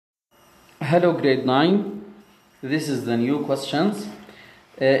Hello grade 9, this is the new questions.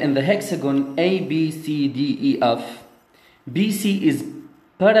 In the hexagon A, B, C, D, E, F, BC is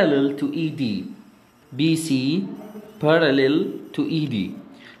parallel to ED. BC parallel to ED.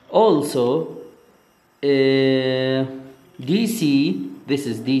 Also, DC, this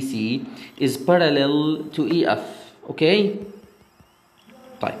is DC, is parallel to EF. Okay?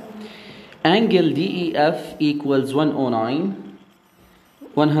 Fine. Angle DEF equals 109.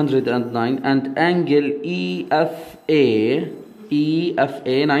 109 and angle EFA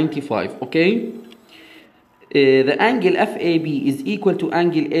 95. Okay, the angle FAB is equal to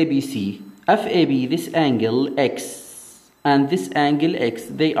angle ABC. FAB, this angle X and this angle X,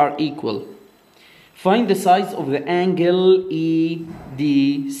 they are equal. Find the size of the angle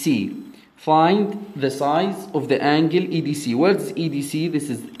EDC. Find the size of the angle EDC. Where's EDC? This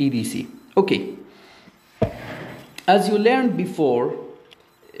is EDC. Okay, as you learned before,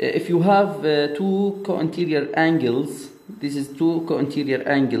 if you have two co-interior angles, this is two co-interior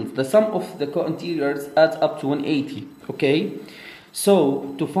angles, the sum of the co-interiors adds up to 180. Okay,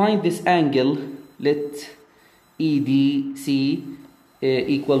 so to find this angle, let EDC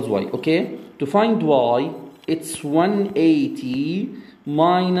equals y. Okay, to find y, it's 180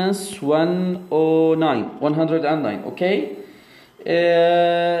 minus 109. Okay,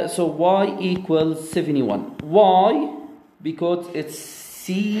 so y equals 71. Why? Because it's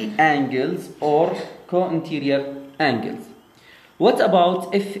C angles or co-interior angles. What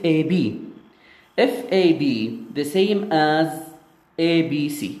about FAB? FAB, the same as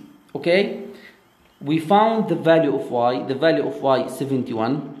ABC. Okay, we found the value of y. The value of y is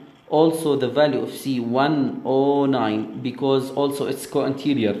 71. Also the value of C 109, because also it's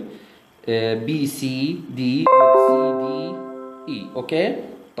co-interior. BCD with CDE. Okay,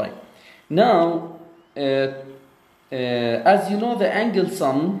 right. Now as you know, the angle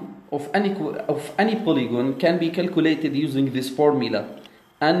sum of any polygon can be calculated using this formula: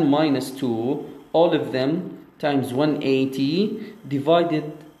 n minus 2, all of them, times 180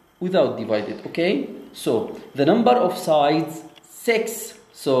 divided without divided. Okay, so the number of sides 6.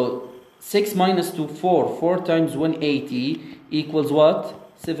 So 6 minus 2, 4. 4 times 180 equals what?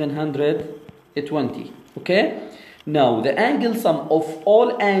 720. Okay, now the angle sum of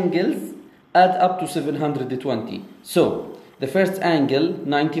all angles add up to 720. So the first angle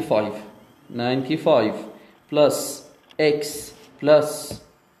 95 plus x plus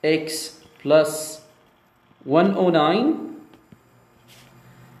 109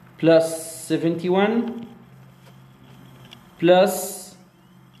 plus 71 plus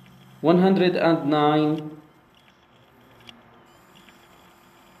 109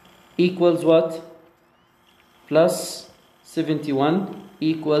 equals what? Plus 71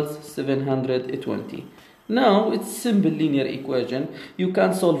 equals 720. Now it's simple linear equation. You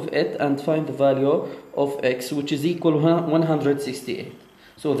can solve it and find the value of x, which is equal 168.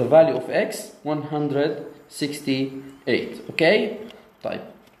 So the value of x 168. Okay, طيب.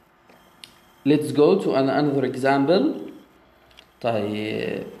 Let's go to another example.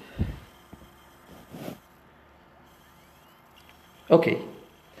 طيب. Okay,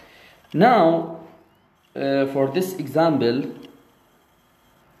 now for this example,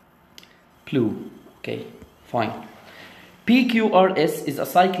 blue. Okay, fine. PQRS is a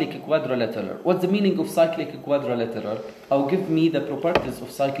cyclic quadrilateral. What's the meaning of cyclic quadrilateral? I'll give me the properties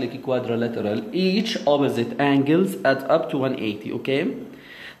of cyclic quadrilateral. Each opposite angles add up to 180. Okay,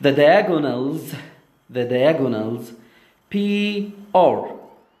 the diagonals PR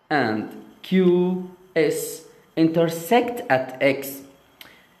and QS intersect at X.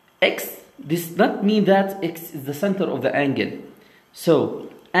 X does not mean that X is the center of the angle. So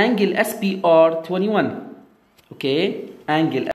angle SPR 21. Okay, angle